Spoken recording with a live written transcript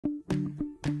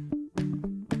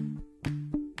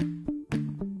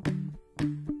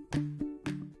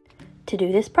To do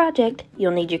this project,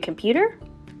 you'll need your computer,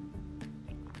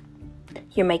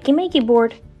 your Makey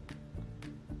board,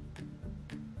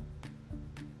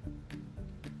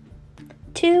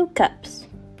 two cups,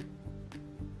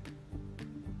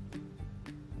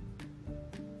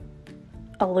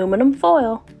 aluminum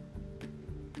foil,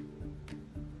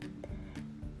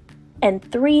 and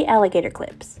 3 alligator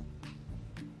clips.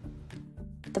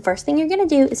 The first thing you're going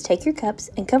to do is take your cups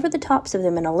and cover the tops of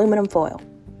them in aluminum foil.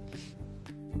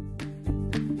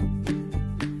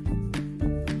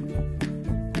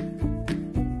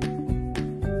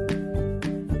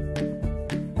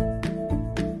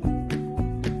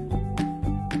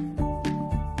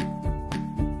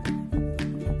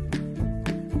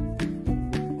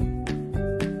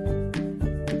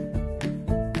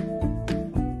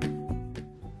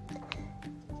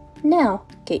 Now,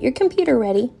 get your computer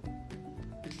ready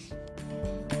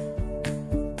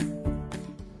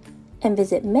and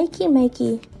visit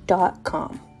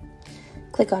MakeyLearningDays.com.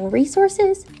 Click on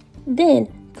Resources, then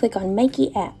click on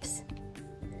Makey Apps.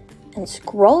 And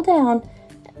scroll down,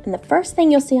 and the first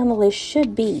thing you'll see on the list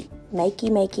should be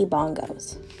Makey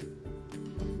Bongos.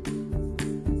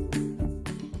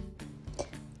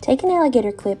 Take an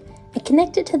alligator clip and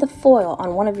connect it to the foil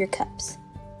on one of your cups.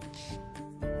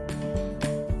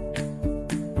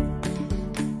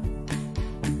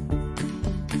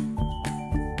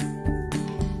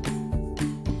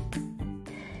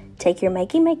 Take your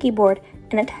Makey board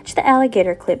and attach the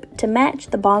alligator clip to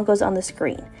match the bongos on the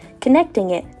screen,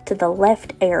 connecting it to the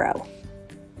left arrow.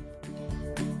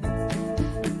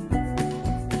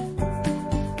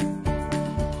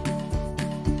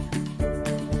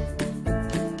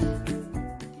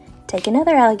 Take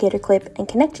another alligator clip and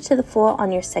connect it to the foil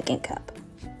on your second cup.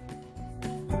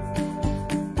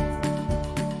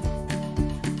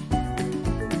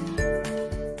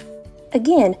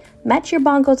 Again, match your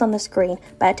bongos on the screen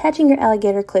by attaching your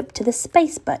alligator clip to the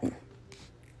space button.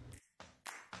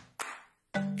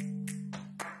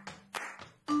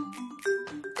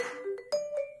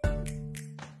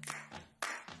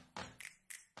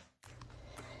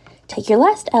 Take your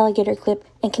last alligator clip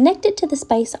and connect it to the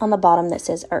space on the bottom that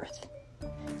says Earth.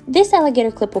 This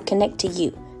alligator clip will connect to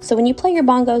you, so when you play your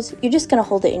bongos, you're just going to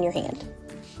hold it in your hand.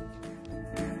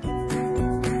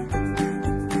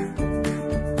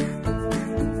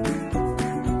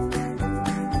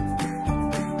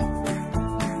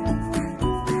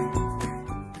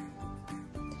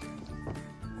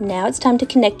 Now it's time to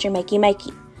connect your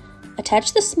Makey.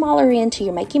 Attach the smaller end to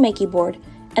your Makey board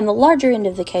and the larger end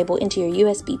of the cable into your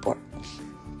USB port.